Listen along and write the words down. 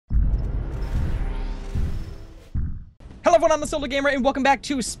Hello everyone, I'm the Solar Gamer, and welcome back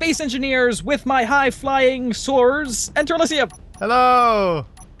to Space Engineers with my high-flying soars, EnterElysium! Hello!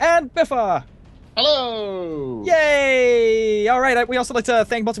 And Biffa! Hello! Yay! Alright, we also like to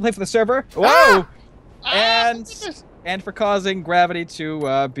thank Multiplay for the server. Whoa! And for causing gravity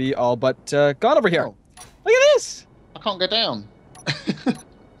to be all but gone over here. Oh. Look at this! I can't go down.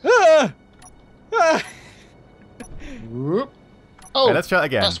 Ah! Ah! Whoop. Oh, Okay, let's try it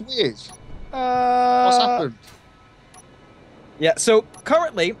again. that's weird. What's happened? Yeah, so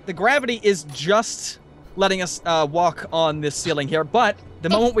currently, the gravity is just letting us walk on this ceiling here, but the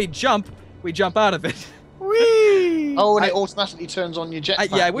moment we jump out of it. Whee! Oh, and it automatically turns on your jetpack.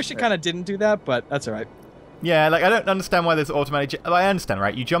 Yeah, I wish it kind of didn't do that, but that's alright. Yeah, like, I don't understand why there's automatic I understand,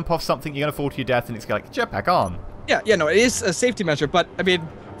 right? You jump off something, you're gonna fall to your death, and it's like, jetpack on. Yeah, no, it is a safety measure, but, I mean,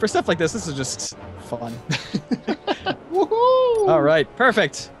 for stuff like this is just fun. Woohoo! Alright,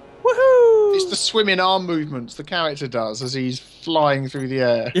 perfect. Woohoo! It's the swimming arm movements the character does as he's flying through the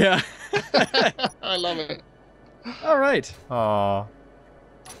air. Yeah. I love it. Alright. Aww.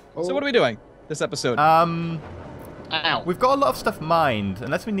 So what are we doing this episode? Ow. We've got a lot of stuff mined.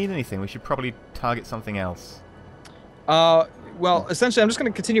 Unless we need anything, we should probably target something else. Well, essentially, I'm just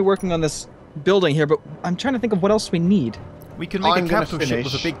going to continue working on this building here, but I'm trying to think of what else we need. We could make I'm a gonna capital ship with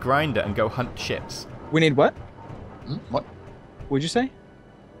a finish. big grinder and go hunt ships. We need what? What? What'd you say?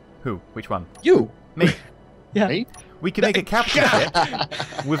 Who? Which one? You! Me. Yeah. Me? We could make a capital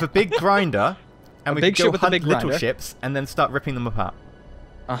ship with a big grinder, and we big could ship go with a hunt big little grinder. ships and then start ripping them apart.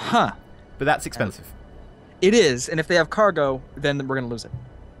 Uh-huh. But that's expensive. It is, and if they have cargo, then we're going to lose it.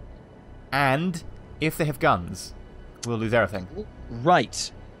 And if they have guns, we'll lose everything.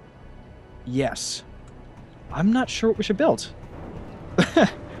 Right. Yes. I'm not sure what we should build.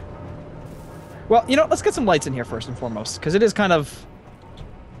 Well, you know, let's get some lights in here first and foremost, because it is kind of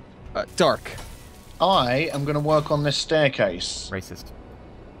dark. I am going to work on this staircase. Racist.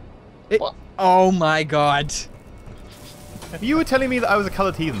 What? Oh my god. You were telling me that I was a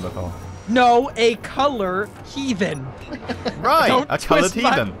coloured heathen before. No, a color heathen. Right, Don't a coloured twist my-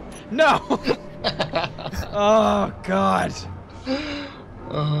 heathen. No. Oh god.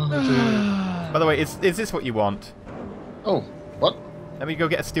 Oh, dear. By the way, is this what you want? Oh, what? Let me go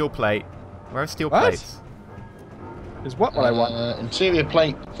get a steel plate. Where are steel What? plates? Is what I want? Interior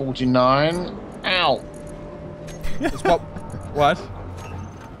plate 49. Ow. Is what? What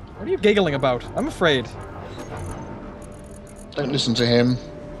are you giggling about? I'm afraid. Don't listen to him.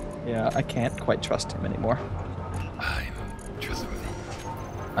 Yeah, I can't quite trust him anymore. I'm trustworthy.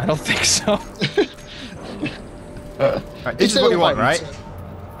 I don't think so. Right, this is what you want, right?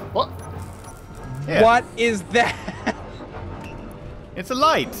 What? Yeah. What is that? It's a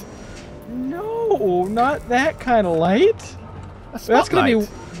light. No, not that kind of light. A That's gonna be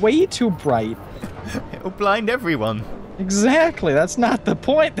spotlight. way too bright. It'll blind everyone. Exactly. That's not the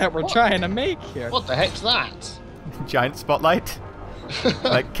point that we're What? trying to make here. What the heck's that? Giant spotlight.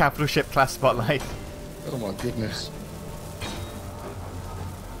 Like capital ship class spotlight. Oh my goodness.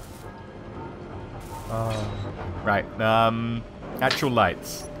 Right, actual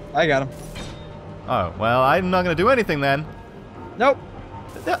lights. I got him. Oh, well, I'm not going to do anything then. Nope.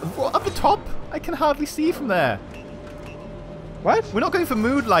 What, up the top? I can hardly see from there. What? We're not going for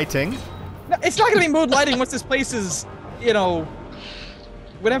mood lighting. No, it's not gonna be mood lighting once this place is, you know,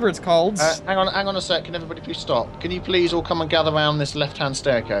 whatever it's called. Hang on a sec. Can everybody please stop? Can you please all come and gather around this left-hand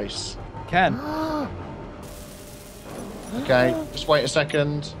staircase? Ken. Okay, just wait a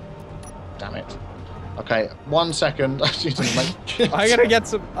second. Damn it. Okay, 1 second. I gotta get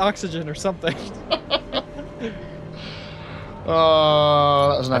some oxygen or something. Oh,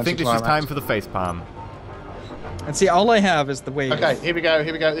 that was an I think this is anticlimax. time for the face palm. And see, all I have is the wave. Okay, here we go.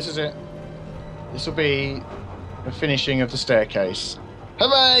 This is it. This will be the finishing of the staircase.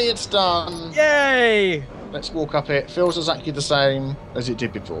 Hooray, it's done! Yay! Let's walk up it. Feels exactly the same as it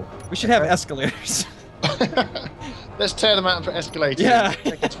did before. We should have escalators. Let's tear them out and put escalators. Yeah.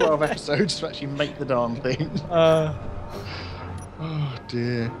 Take 12 episodes to actually make the darn thing. Oh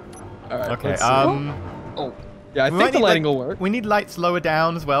dear. Alright, Okay, let's see. Oh, Yeah, I we think might the need, lighting like, will work. We need lights lower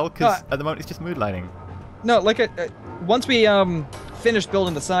down as well, because No, at the moment it's just mood lighting. No, like, once we finish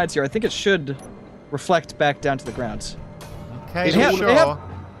building the sides here, I think it should reflect back down to the ground. Okay, They have- sure.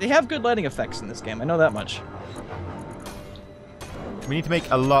 They have good lighting effects in this game, I know that much. We need to make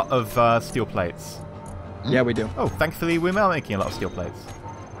a lot of steel plates. Yeah, we do. Oh, thankfully we're now making a lot of steel plates.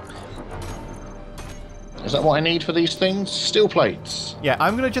 is that what I need for these things? Steel plates. Yeah,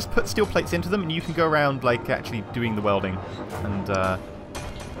 I'm going to just put steel plates into them, and you can go around, like, actually doing the welding. And, there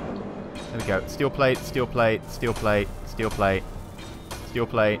we go. Steel plate, steel plate, steel plate, steel plate, steel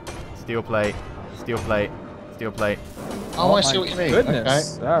plate, steel plate, steel plate, steel plate. Oh, I see what you mean.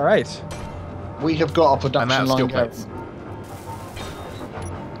 Goodness. Okay. All right. We have got a I'm production out of line steel going. plates.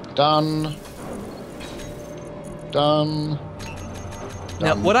 Done. Done.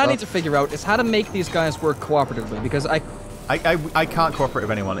 Now, Done. what I Done. need to figure out is how to make these guys work cooperatively, because I can't cooperate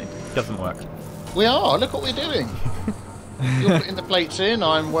with anyone. It doesn't work. We are. Look what we're doing. You're putting the plates in.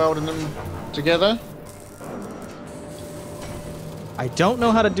 I'm welding them together. I don't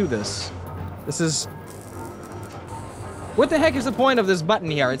know how to do this. This is... What the heck is the point of this button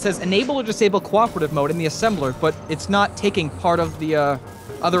here? It says enable or disable cooperative mode in the assembler, but it's not taking part of the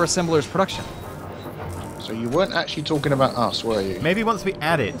other assembler's production. So you weren't actually talking about us, were you? Maybe once we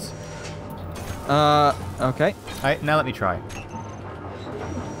add it. Okay. Alright, now let me try.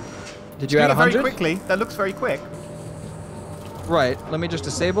 Did you add Do it very 100? quickly. That looks very quick. Right. Let me just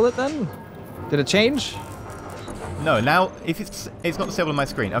disable it then. Did it change? No, now if it's not disabled on my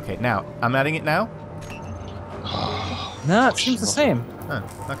screen. Okay, now I'm adding it now. No, it seems the same. Oh,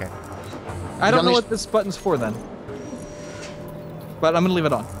 okay. I don't know what this button's for then. But I'm gonna leave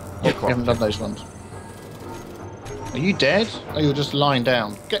it on. We haven't done those ones. Are you dead? Oh, you're just lying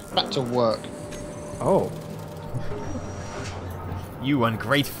down. Get back to work. Oh. You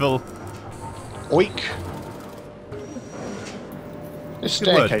ungrateful. Oik. This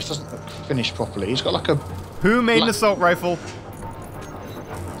staircase doesn't look finished properly. He's got like a... Who made an assault rifle?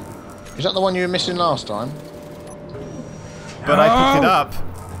 Is that the one you were missing last time? But I picked it up.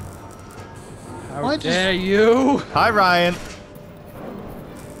 How dare you? Hi, Ryan.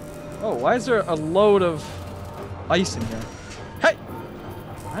 Oh, why is there a load of ice in here? Hey!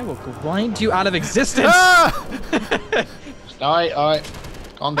 I will grind you out of existence! Ah! Alright.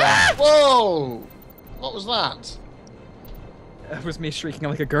 Calm down. Whoa! What was that? That was me shrieking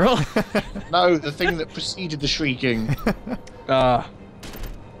like a girl. No, the thing that preceded the shrieking.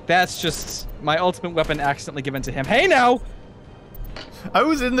 That's just my ultimate weapon accidentally given to him. Hey now! I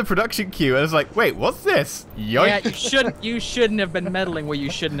was in the production queue and I was like, wait, what's this? Yoink. Yeah, you shouldn't have been meddling where you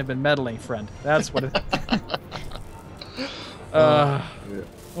shouldn't have been meddling, friend. That's what it...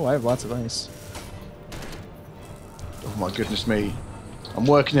 Oh, I have lots of ice. Oh my goodness me. I'm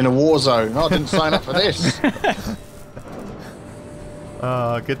working in a war zone. I didn't sign up for this.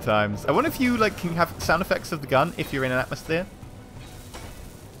 Oh, good times. I wonder if you can have sound effects of the gun if you're in an atmosphere.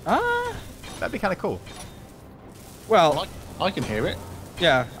 That'd be kind of cool. Well, I can hear it.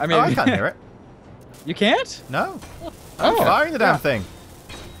 yeah, I mean... Oh, I can't hear it. You can't? No. I'm firing the damn thing.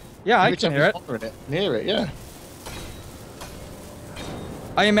 Yeah, I can hear it. Near it, yeah.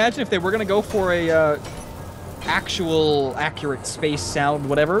 I imagine if they were going to go for a actual accurate space sound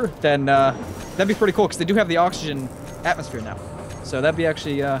whatever, then that'd be pretty cool, because they do have the oxygen atmosphere now. So that'd be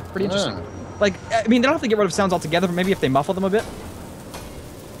actually pretty interesting. Like, I mean, they don't have to get rid of sounds altogether, but maybe if they muffle them a bit,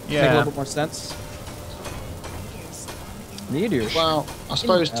 make a little bit more sense. Meteors. Well, I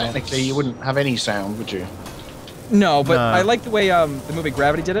suppose technically you wouldn't have any sound, would you? No, but I like the way the movie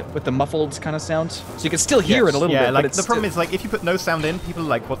Gravity did it with the muffled kind of sound, so you can still hear it a little bit. Yeah, but it's the problem is if you put no sound in, people are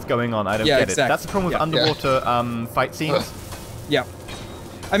like, "What's going on? I don't get it." That's the problem with underwater fight scenes. Yeah,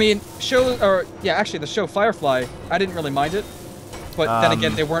 I mean, actually, the show Firefly, I didn't really mind it, but then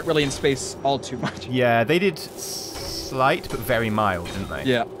again, they weren't really in space all too much. Yeah, they did slight but very mild, didn't they?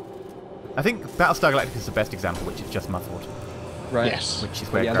 Yeah. I think Battlestar Galactica is the best example, which is just muffled. Right. Yes. Which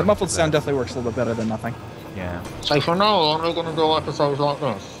is where the muffled sound definitely works a little bit better than nothing. Yeah. So for now on, we're going to do episodes like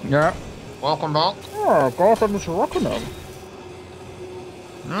this. Yeah. Welcome back. Oh, Gotham is rocking them.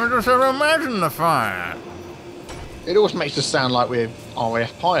 Just imagine the fire. It always makes us sound like we're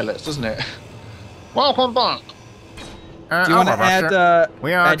RAF pilots, doesn't it? Welcome back. Do you want to add?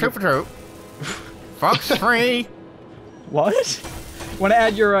 We are 2 for 2. Fox 3. What? Want to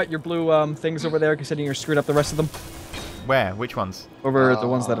add your blue things over there, considering you're screwed up the rest of them? Where? Which ones? Over the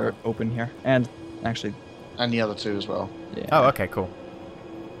ones that are open here, and actually. And the other two as well. Yeah. Oh, okay, cool.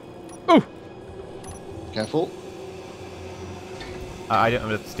 Ooh. Careful. I don't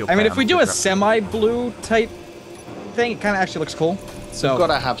know if it's still. I mean, if we do a semi-blue type thing, it kind of actually looks cool. So. We've got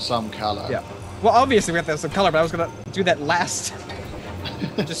to have some color. Yeah. Well, obviously we have to have some color, but I was gonna do that last.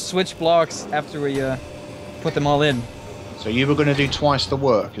 Just switch blocks after we put them all in. So you were going to do twice the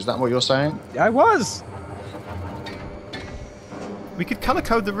work. Is that what you're saying? I was. We could color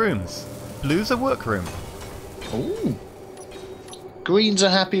code the rooms. Blue's a workroom. Ooh. Green's a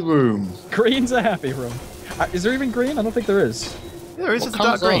happy room. Green's a happy room. Is there even green? I don't think there is. There is. It's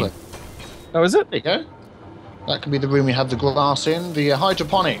dark green. Oh, is it? There you go. That could be the room we have the glass in. The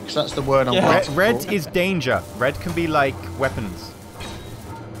hydroponics. That's the word I'm looking for. Red is danger. Red can be like weapons.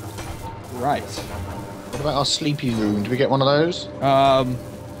 Right. What about our sleepy room? Do we get one of those?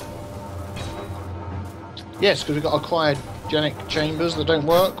 Yes, because we've got cryogenic chambers that don't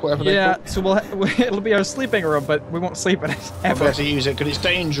work, whatever they're Yeah, called. so it'll be our sleeping room, but we won't sleep in it I'll ever. have to use it because it's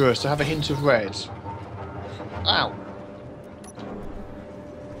dangerous to have a hint of red. Ow.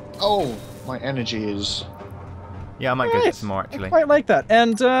 Oh, my energy is... Yeah, I might go get Nice. some more I actually. quite like that.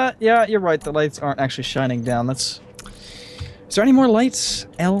 And yeah, you're right. The lights aren't actually shining down. That's. Is there any more lights?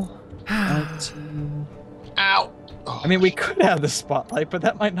 L2. Ow! Oh, I mean, we could have the spotlight, but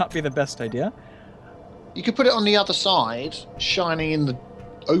that might not be the best idea. you could put it on the other side, shining in the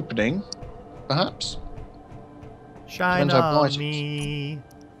opening, perhaps. Shine Depends how on bright it is. me.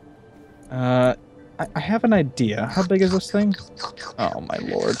 I have an idea. How big is this thing? Oh my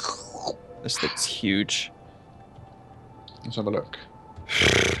lord, this thing's huge. Let's have a look.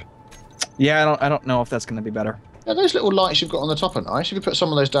 Yeah, I don't know if that's going to be better. Yeah, those little lights you've got on the top are nice. You could put some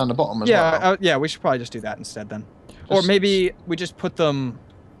of those down the bottom as Yeah, well. yeah, we should probably just do that instead then. Or Just- maybe we just put them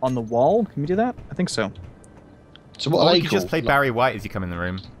on the wall. Can we do that? I think so. So what Or are you they could called? just play Barry White as you come in the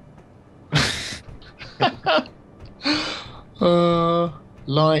room.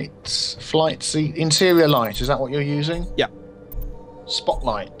 Lights, flight seat, interior light. Is that what you're using? Yeah.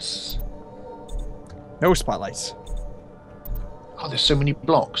 Spotlights. No spotlights. Oh, there's so many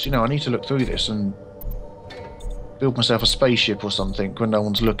blocks. You know, I need to look through this and build myself a spaceship or something when no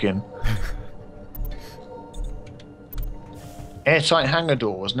one's looking. Airtight hangar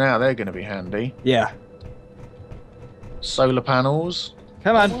doors. Now they're going to be handy. Yeah. Solar panels.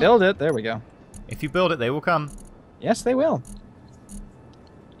 Come on, build it. There we go. If you build it, they will come. Yes, they will.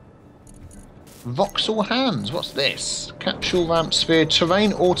 Voxel hands. What's this? Capsule ramp sphere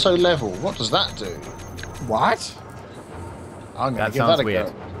terrain auto level. What does that do? What? I'm going That to give sounds that a weird.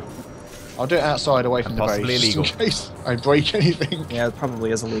 go. I'll do it outside away from And the possibly base illegal. just in case I break anything. Yeah, it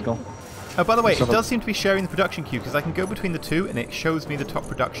probably is illegal. Oh, by the way, Let's it have a- does seem to be sharing the production queue because I can go between the two and it shows me the top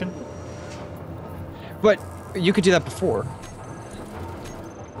production. But you could do that before.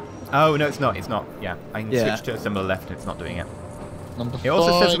 Oh, no, it's not. It's not. Yeah, I can Yeah. switch to assembler left and it's not doing it. Number It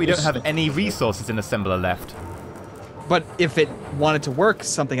also says that we five don't is- have any resources in assembler left. But if it wanted to work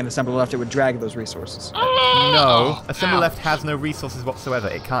something in assembly left, it would drag those resources. No, assembler Ow. left has no resources whatsoever.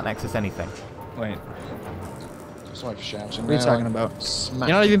 It can't access anything. Wait, Sorry for shouting. what are you Now talking I about? smack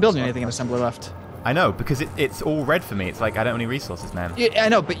You're not even building inside anything in assembly left. I know, because it's all red for me. It's like I don't have any resources, man. I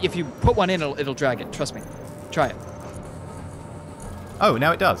know, but if you put one in, it'll drag it. Trust me. Try it. Oh,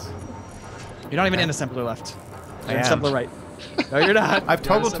 now it does. You're not even in assembly left. I You're in am. assembly right. No, you're not. I've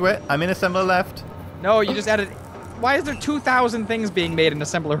You're in toggled to it. I'm in assembler left. No, you just added. Why is there 2,000 things being made in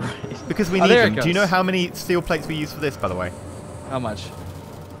assembler right? Because we Oh, need there them. it Do you know goes. how many steel plates we use for this, by the way? How much?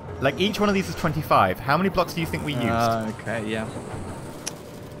 Like, each one of these is 25. How many blocks do you think we used? Okay, yeah.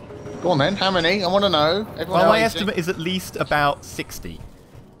 Go on then. How many? I want to know. Everyone Well, my else, estimate is at least about 60.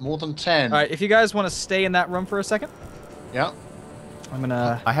 more than 10. All right, if you guys want to stay in that room for a second, Yeah. I'm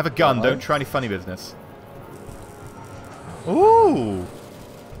gonna. I have a gun. Uh-oh. Don't try any funny business. Ooh.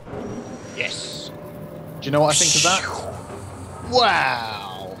 Yes. Do you know what I think of that?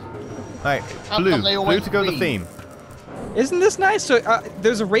 Wow. Right, How blue. come they Blue always to go the green? theme. Isn't this nice? So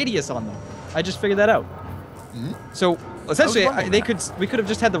there's a radius on them. I just figured that out. Mhm. So essentially, wrong with they that? could we could have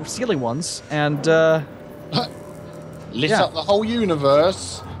just had the ceiling ones and. Lit Yeah. up the whole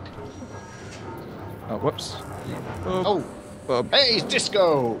universe. Oh, whoops. Oh. Uh, Hey, it's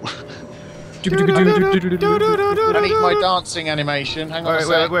disco. I Where need my dancing animation. Hang on a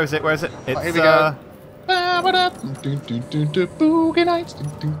sec. Where is it? Where is it? It's, here we go. Boogie nights.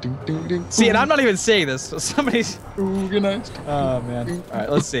 See, and I'm not even saying this. So somebody's. Boogie nights. Oh man. All right,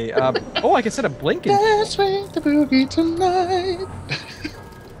 let's see. Oh, I can set a blinking. Dance with the boogie tonight.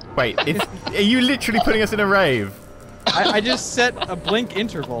 Wait, are you literally putting us in a rave? I just set a blink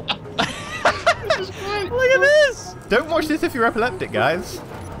interval. This is great. Look at this. Don't watch this if you're epileptic, guys.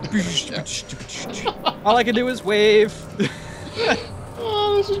 All I can do is wave.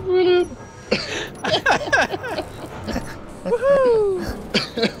 Oh, this is brilliant.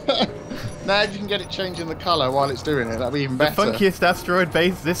 Woohoo! Now if you can get it changing the colour while it's doing it, that'd be even The better. funkiest asteroid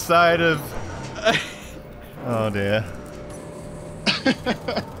base this side of... Oh dear.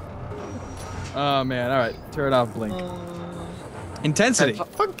 Oh man, alright. Turn off blink. Intensity.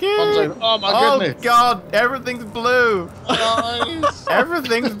 Fuck Fonzo- oh my Oh goodness. god, everything's blue. Nice.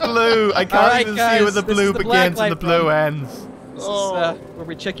 Everything's blue. I can't Alright, even guys, see where the this blue is the black begins and the light blue run. ends. This Oh. is where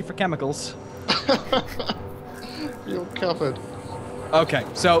we check you for chemicals. You're covered. Okay,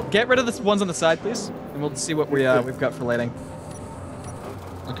 so get rid of the ones on the side, please, and we'll see what we've got for lighting.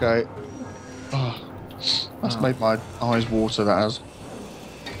 Okay. Oh, that's made my eyes water, that has.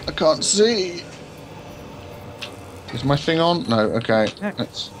 I can't see. Is my thing on? No, okay. Yeah.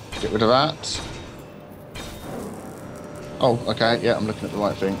 Let's get rid of that. Oh, okay. Yeah, I'm looking at the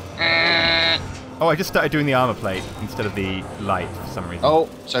right thing. Oh, I just started doing the armor plate instead of the light for some reason. Oh,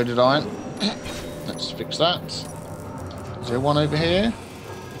 so did I. Let's fix that. Is there one over here?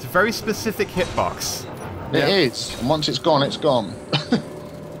 It's a very specific hitbox. It is. And once it's gone, it's gone.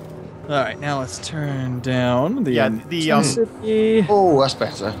 All right, now let's turn down the intensity. Oh, that's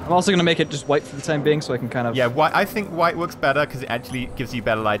better. I'm also going to make it just white for the time being so I can kind of... Yeah, I think white works better because it actually gives you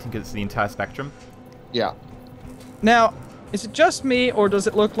better lighting because it's the entire spectrum. Yeah. Now, is it just me, or does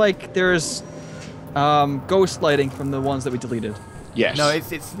it look like there's ghost lighting from the ones that we deleted? Yes. No,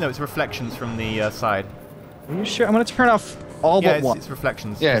 it's reflections from the side. Are you sure? I'm going to turn off all but one. It's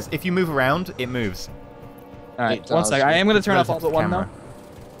reflections. Yeah. If you move around, it moves. All right, one second. I am going to turn off all but one now.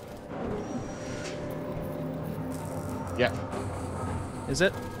 Yeah. Is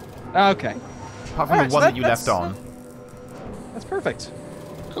it? Okay. Apart from the one that you left on. That's perfect.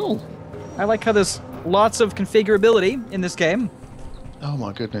 Cool. I like how there's lots of configurability in this game. Oh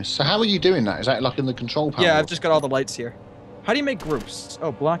my goodness. So how are you doing that? Is that like in the control panel? Yeah, I've just got all the lights here. How do you make groups?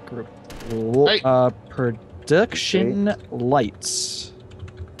 Oh, block group. Hey. Production lights.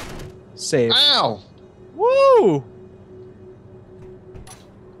 Save. Ow! Woo!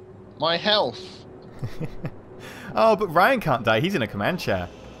 My health. Oh, but Ryan can't die. He's in a command chair.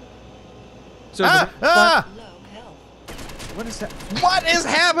 So Ah! What is that? What is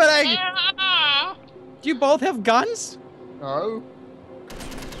happening? Do you both have guns? No.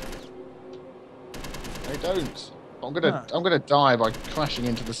 I don't. I'm gonna die by crashing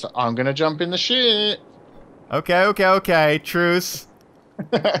into the. I'm gonna jump in the shit. Okay. Truce.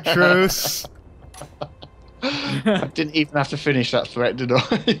 Truce. I didn't even have to finish that threat, did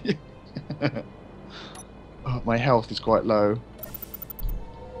I? Oh, my health is quite low.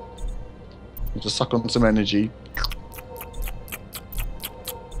 I'll just suck on some energy.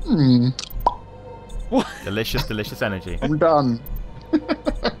 What? Delicious energy. I'm done.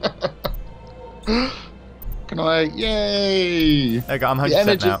 Can I? Yay! There you go, I'm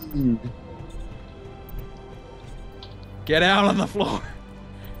 100% now. Get out on the floor.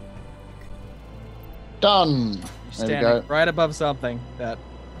 Done. You're There we go. standing right above something that...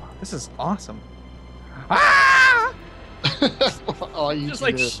 This is awesome. Ah! What are you Just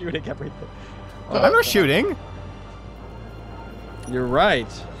like doing? shooting everything. I'm not shooting. You're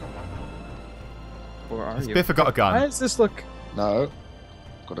right. Where are you? Biffa got a gun. Why does this look... No.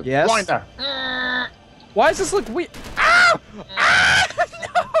 Got a Yes. grinder. Why does this look weird? Ah! Ah!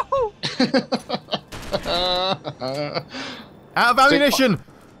 No! Out of ammunition.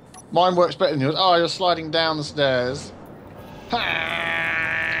 Mine works better than yours. Oh, you're sliding down the stairs.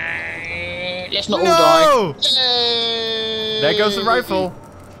 Let's not all No! die. Yay! There goes the rifle.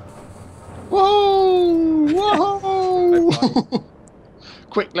 Whoa! Whoa!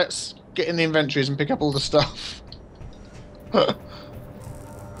 Quick, let's get in the inventories and pick up all the stuff.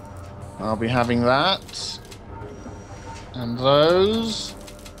 I'll be having that. And those.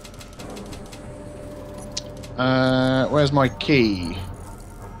 Where's my key?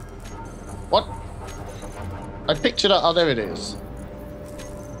 What? I picked it up. Oh, there it is.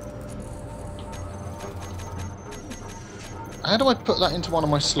 How do I put that into one of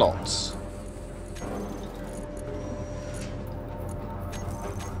my slots?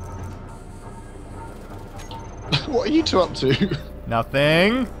 What are you two up to?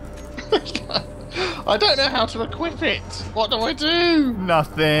 Nothing. I don't know how to equip it. What do I do?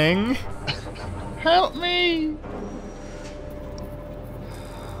 Nothing. Help me!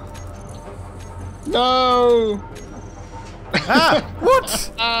 No! Ah!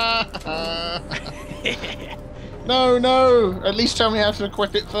 What? No! At least tell me how to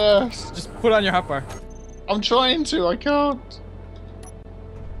equip it first. Just put on your hotbar. I'm trying to. I can't.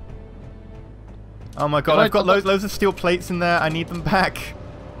 Oh my god! I've got loads of steel plates in there. I need them back.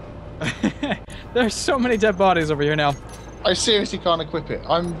 There's so many dead bodies over here now. I seriously can't equip it.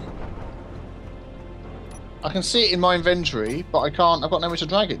 I can see it in my inventory, but I can't. I've got nowhere to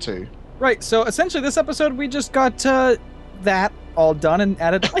drag it to. Right, so essentially this episode we just got that all done and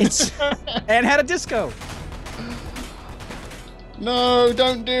added lights. And had a disco. No,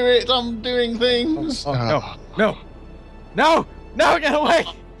 don't do it. I'm doing things. No, get away.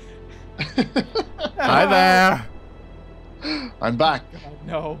 Hi there. I'm back.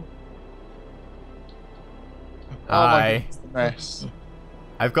 No. Hi. Oh my mess.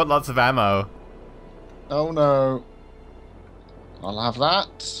 I've got lots of ammo. Oh no. I'll have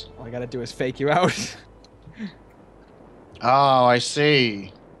that. All I gotta do is fake you out. Oh, I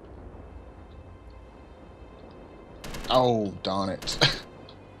see. Oh, darn it.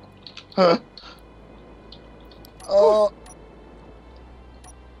 Oh.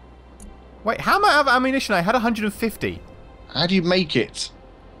 Wait, how am I out of ammunition? I had 150. How do you make it?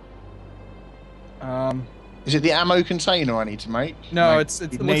 Is it the ammo container I need to make? No, it looks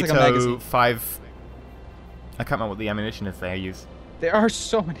like a magazine. 5. I can't remember what the ammunition is they use. There are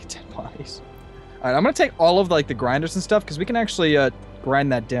so many dead bodies. All right, I'm gonna take all of like the grinders and stuff because we can actually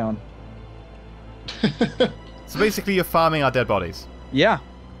grind that down. So basically, you're farming our dead bodies. Yeah.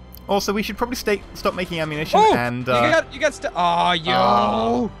 Also, we should probably stop making ammunition and. You got oh,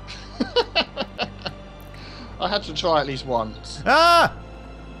 yo! I had to try at least once. Ah!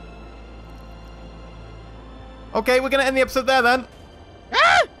 Okay, we're gonna end the episode there then.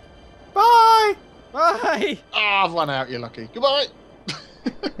 Ah! Bye! Bye! Ah, I've run out, you're lucky. Goodbye!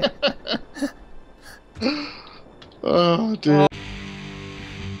 Oh, dear.